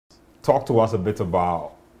talk to us a bit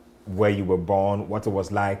about where you were born, what it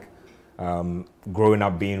was like growing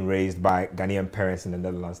up, being raised by Ghanaian parents in the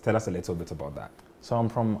Netherlands. Tell us a little bit about that. So I'm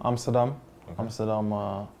from Amsterdam. Okay.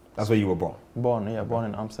 Amsterdam. That's where you were born? Born, yeah, born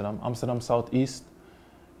in Amsterdam. Amsterdam Southeast,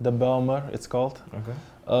 the Belmer, it's called. Okay.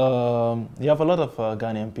 You have a lot of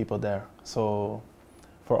Ghanaian people there. So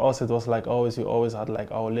for us, it was like always, we always had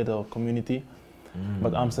like our little community.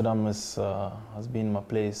 But Amsterdam has been my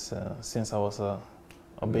place since I was a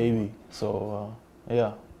baby. So yeah,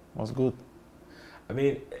 it was good. I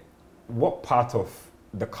mean, what part of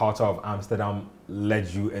the culture of Amsterdam led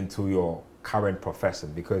you into your current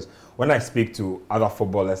profession? Because when I speak to other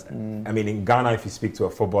footballers, I mean, in Ghana, if you speak to a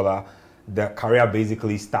footballer, the career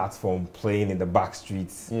basically starts from playing in the back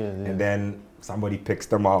streets, and then somebody picks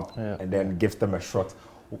them up and then gives them a shot.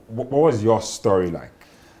 What was your story like?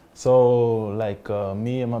 So, like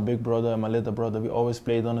me and my big brother and my little brother, we always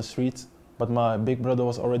played on the streets. But my big brother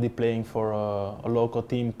was already playing for a local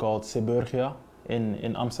team called Zeeburgia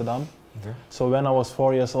in Amsterdam. Okay. So when I was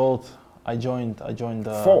 4 years old, I joined.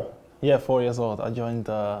 4? Yeah, 4 years old. I joined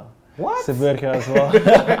what? Zeeburgia as well.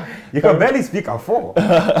 You can barely speak at 4.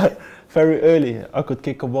 Very early, I could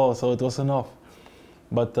kick a ball, so it was enough.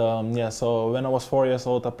 But yeah, so when I was 4 years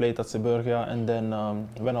old, I played at Zeeburgia, and then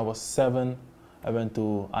when I was 7, I went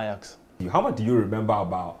to Ajax. How much do you remember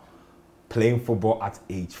about playing football at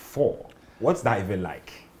age 4? What's that even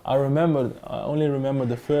like? I only remember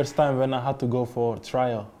the first time when I had to go for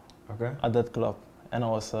trial at that club. And I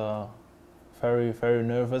was very, very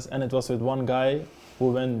nervous. And it was with one guy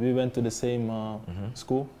we went to the same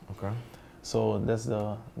school. Okay. So that's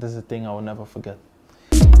the thing I will never forget.